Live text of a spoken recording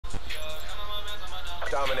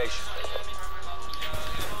domination.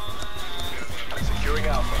 Securing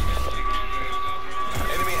Alpha.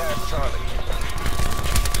 Enemy has Charlie.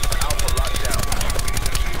 Alpha locked down.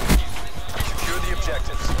 Secure the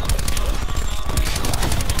objectives.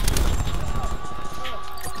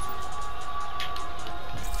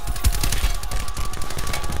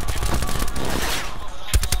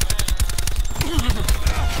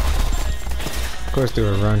 Of course they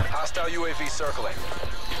would run. Hostile UAV circling.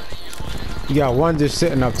 You got one just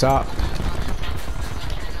sitting up top.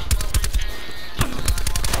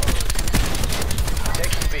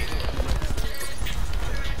 Taking B.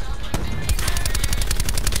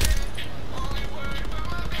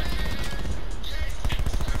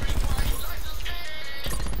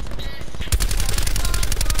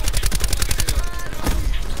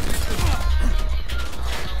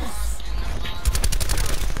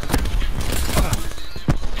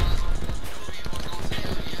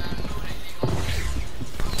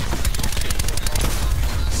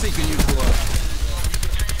 Seeking you for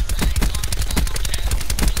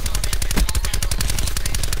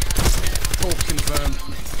talk confirmed.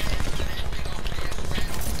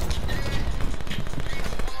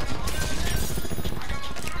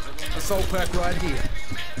 Assault pack right here.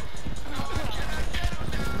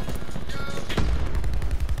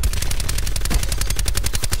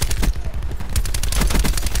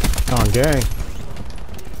 On gang.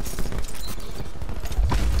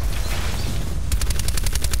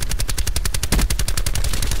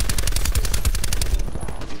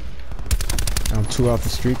 I'm 2 off the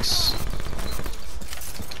streaks.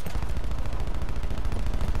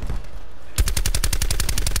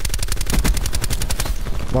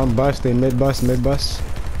 One bus, they mid bus. Enemy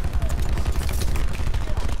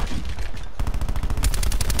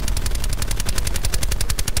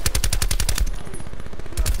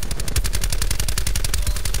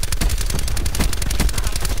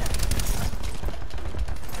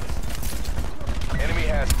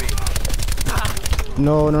has B.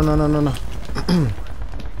 No.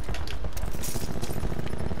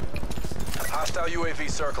 Hostile UAV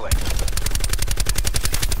circling.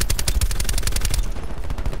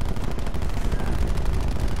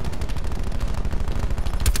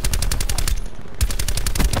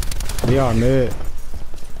 They are mid.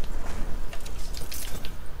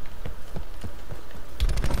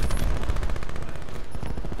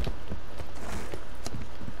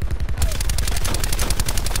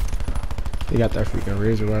 They got that freaking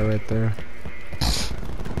razor wire right there.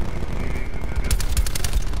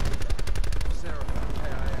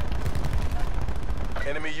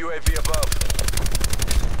 Enemy UAV above.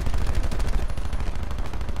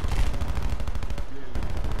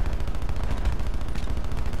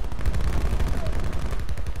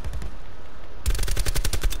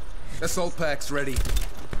 Assault packs ready.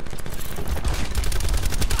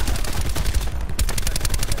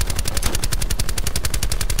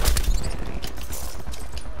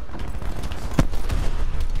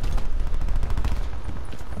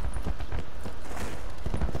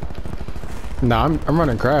 Nah, I'm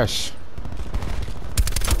running crash.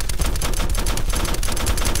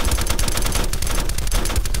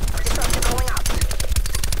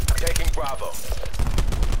 Taking Bravo.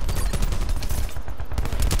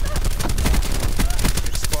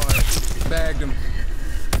 Expired. Bagged him.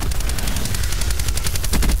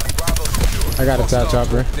 Bravo secure. I got a tap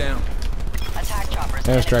chopper. Down. Attack choppers.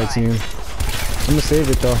 And strike team. I'm gonna save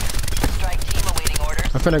it though. Strike team awaiting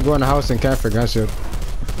orders. I'm finna go in the house and camp for gunship.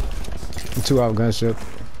 2 out gunship.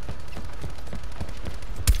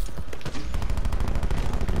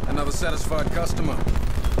 Another satisfied customer.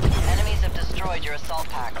 Enemies have destroyed your assault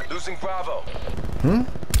pack. Losing Bravo.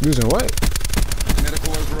 Using what?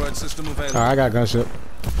 Medical override system available. Alright, I got gunship.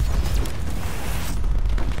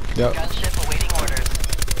 Yep. Gunship awaiting orders.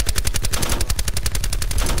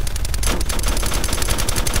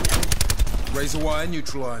 Razor wire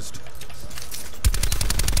neutralized.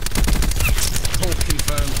 Talk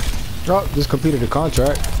confirmed. Oh, just completed the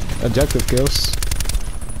contract. Objective kills.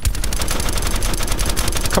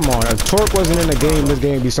 Come on, if Torque wasn't in the game, this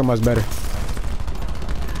game would be so much better.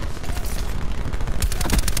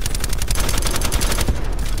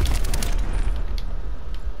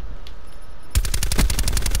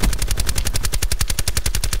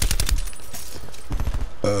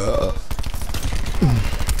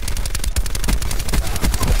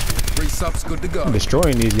 Three subs good to go. I'm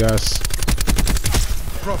destroying these guys.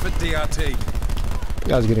 Profit DRT. You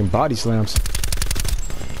guys getting body slams.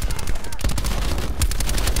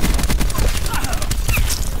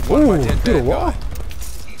 Ooh, through the wall.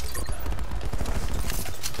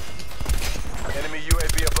 Enemy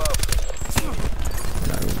UAV above.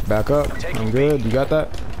 Back up. I'm good. You got that?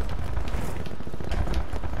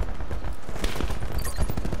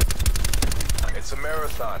 It's a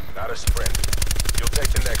marathon, not a sprint. You'll take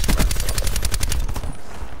the next round.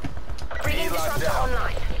 Bringing disruptor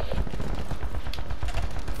online.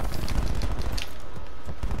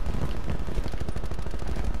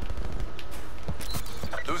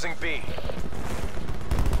 Losing B.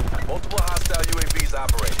 Multiple hostile UAVs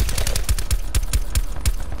operating.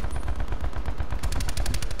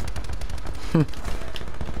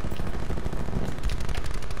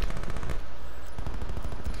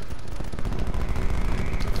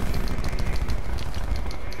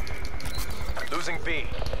 Losing B.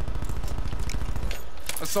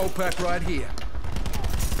 Assault pack right here.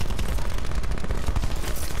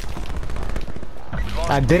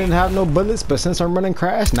 I didn't have no bullets, but since I'm running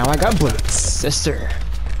crash, now I got bullets. Yes, sir.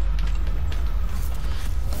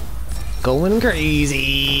 Going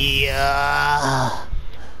crazy.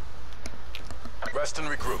 Rest and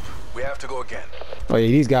regroup. We have to go again. Oh yeah,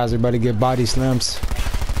 these guys are about to get body slams.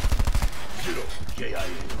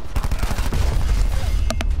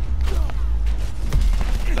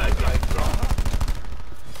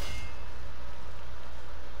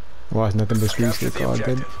 Watch nothing but streaks get called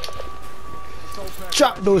good.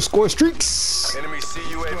 Drop those score streaks. Enemy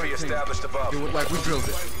CUAV established above. Do it like we drilled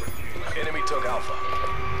it. Enemy took Alpha.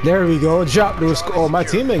 There we go. Drop those. Oh, my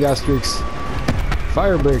teammate got streaks.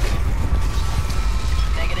 Fire break.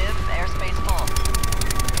 Negative. Airspace full.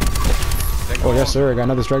 Oh yes, sir. I got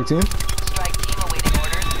another strike team. Strike team awaiting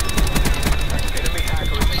orders. Enemy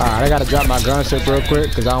hacker is All right, I gotta drop my gunship real quick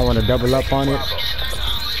because I don't want to double up on it.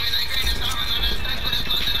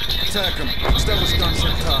 Attack him. Establish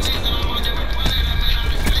gunship task.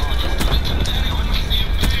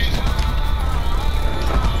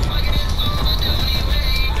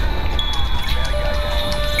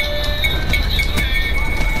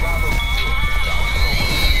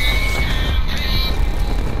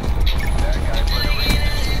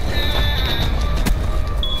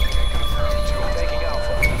 taking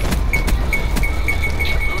Alpha.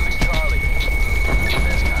 Losing Charlie.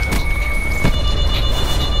 There's kind of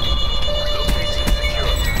location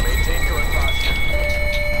secure. Maintain current posture.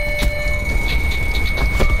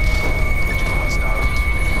 Hostile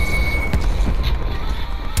defeated.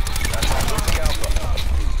 That's losing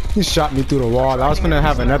Alpha. He shot me through the wall. I was gonna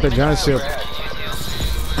have another gunship. Net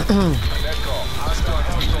call. Hostile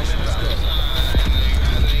hellstorm inbound.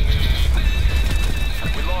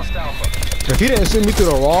 We lost Alpha. If he didn't shoot me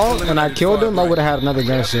through the wall and I killed him, I would have had another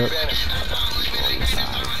gunship.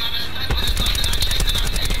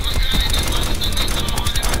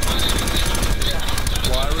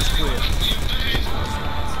 Wire is clear.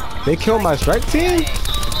 They killed my strike team?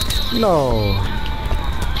 No.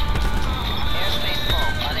 Airspace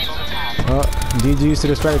full. Unable to task. GG's to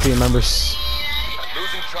the strike team members.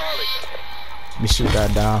 Losing Charlie. Let me shoot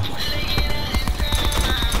that down.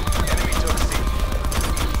 Enemy took C.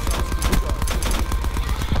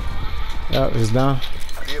 Yep, it's down.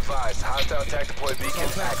 Be advised, hostile attack deploy beacon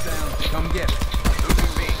Back active. down. Come get it.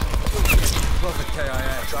 Losing B. Profit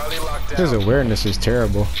KIA. Charlie locked down. His awareness is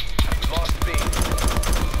terrible. Lost B.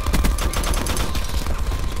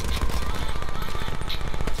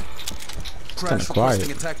 Crash quiet.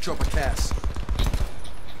 requesting attack chopper CAS.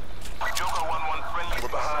 Joker 1-1 friendly. We're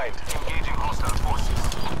behind. Engaging hostile forces.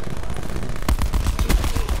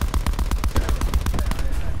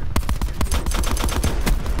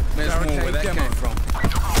 There's more where that came from.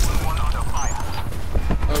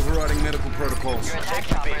 Overriding medical protocols. Your attack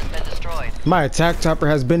chopper has been destroyed. My attack chopper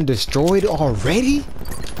has been destroyed already?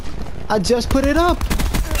 I just put it up.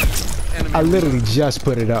 Enemy I literally just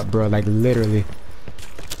put it up, bro. Like, literally.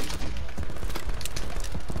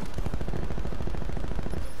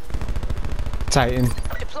 Titan.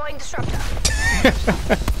 Deploying disruptor.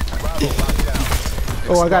 Bravo locked down.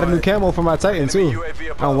 Oh, I got a new camo for my Titan, too. Enemy UAV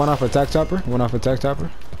Oh, above. one off attack chopper. One off attack chopper.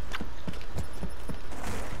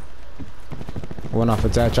 One off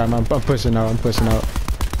attack chopper. I'm pushing out. I'm pushing out.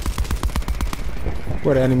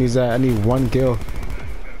 Where the enemies at? I need one kill.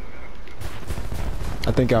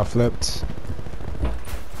 I think I flipped.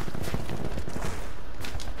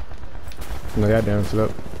 No, that didn't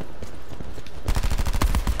flip.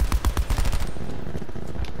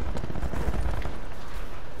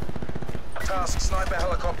 Task sniper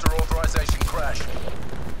helicopter authorization crash.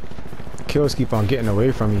 Kills keep on getting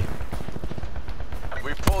away from me.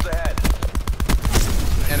 We've pulled ahead.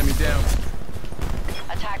 enemy down.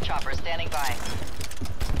 Attack chopper standing by.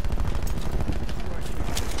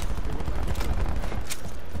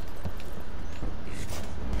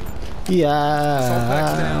 Assault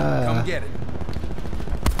pack down. Yeah. Come get it.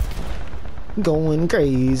 Going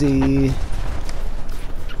crazy.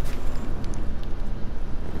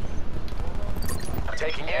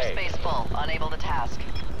 Taking A. Airspace full. Unable to task.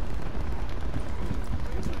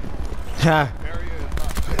 Ha.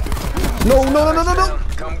 No, no, no, no, no, no.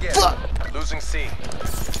 Come get Fuck. it. Losing C.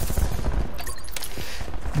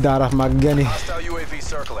 Died off my gunny. Hostile UAV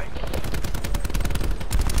circling.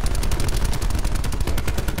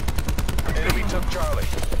 Enemy took Charlie.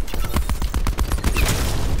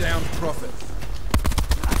 Down Prophet.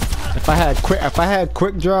 If I had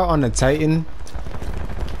quick draw on the Titan.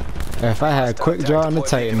 If I had quick draw on the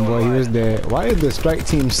Titan, boy, he was dead. Why is the strike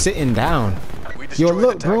team sitting down? We Yo, destroyed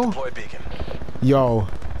look, the bro. TAC deployed beacon. Yo,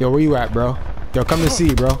 where you at, bro? Yo, come to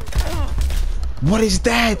see, bro. What is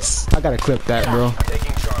that? I gotta clip that, bro.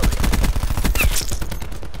 Taking Charlie.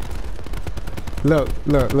 Look,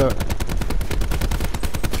 look, look.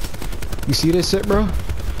 You see this shit, bro?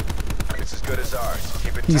 It's as good as ours.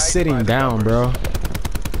 Keep it He's tight sitting by the down, numbers. bro.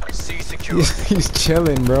 C secure. He's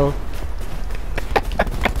chilling, bro.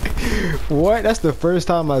 What? That's the first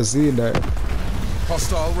time I've seen that.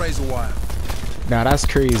 Hostile razor wire. Nah, that's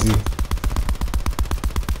crazy.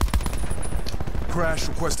 Crash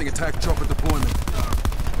requesting attack chopper deployment.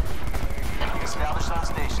 Established on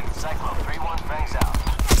station. Cyclone 3-1 bangs out.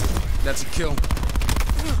 That's a kill.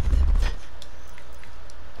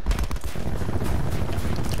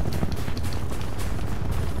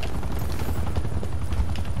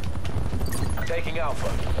 Taking Alpha.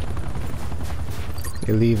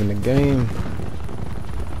 You're leaving the game.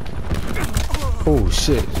 Oh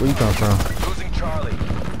shit, where you come from? Losing Charlie.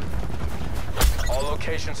 All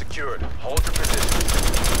locations secured. Hold your position.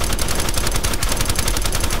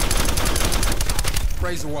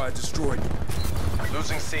 Razor wire destroyed.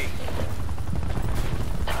 Losing C.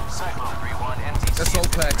 Cyclone 3-1 empty.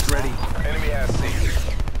 Assault packs ready. Enemy has C.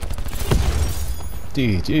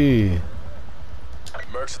 GG.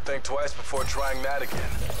 Mercs will think twice before trying that again.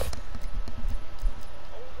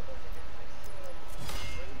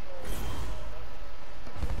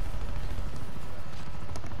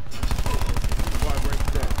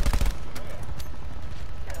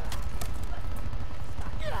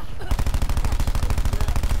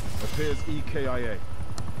 Appears EKIA.